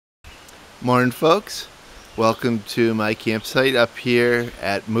Morning, folks. Welcome to my campsite up here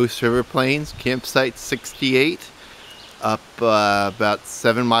at Moose River Plains, campsite 68, up about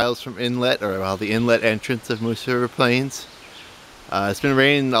 7 miles from inlet, or well, the inlet entrance of Moose River Plains. It's been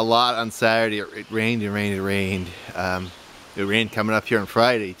raining a lot on Saturday. It rained and rained and rained. It rained coming up here on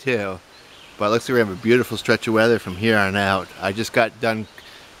Friday too, but it looks like we have a beautiful stretch of weather from here on out. I just got done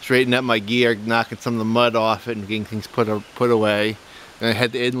straightening up my gear, knocking some of the mud off it and getting things put away. Gonna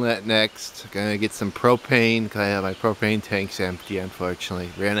head to inlet next. Gonna get some propane because I have my propane tanks empty, unfortunately.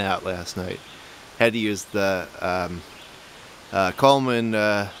 Ran out last night. Had to use the Coleman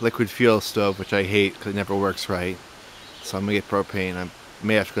liquid fuel stove, which I hate because it never works right. So I'm gonna get propane. I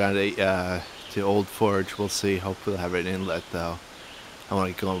may have to go down to Old Forge. We'll see. Hopefully I'll have it in inlet though. I want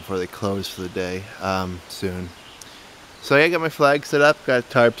to get going before they close for the day soon. So yeah, I got my flag set up. Got a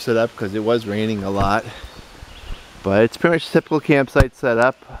tarp set up because it was raining a lot. But it's pretty much a typical campsite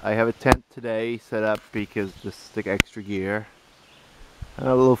setup. I have a tent today set up because just the extra gear.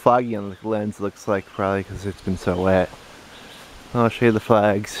 A little foggy on the lens, looks like, probably because it's been so wet. I'll show you the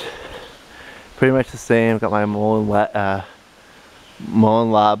flags. Pretty much the same. Got my Mullen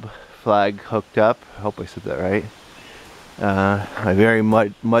Lob flag hooked up. I hope I said that right. My very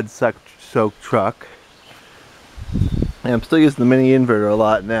mud-soaked truck. And I'm still using the mini inverter a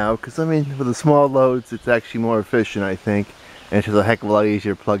lot now because, I mean, with the small loads it's actually more efficient, I think, and it's just a heck of a lot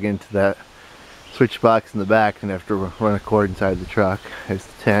easier to plug into that switch box in the back and have to run a cord inside the truck. There's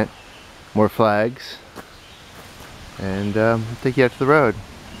the tent, more flags, and I'll take you out to the road.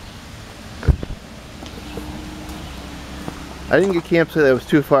 I didn't get a campsite that was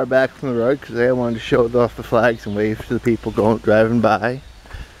too far back from the road because I wanted to show off the flags and wave to the people driving by.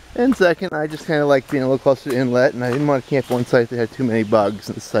 And second, I just kind of like being a little closer to inlet, and I didn't want to camp one site that had too many bugs,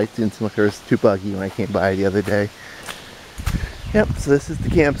 and the site didn't seem like it was too buggy when I came by the other day. Yep, so this is the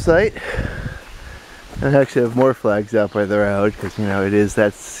campsite. I actually have more flags out by the road, because, you know, it is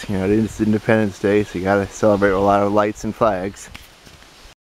Independence Day, so you gotta celebrate with a lot of lights and flags.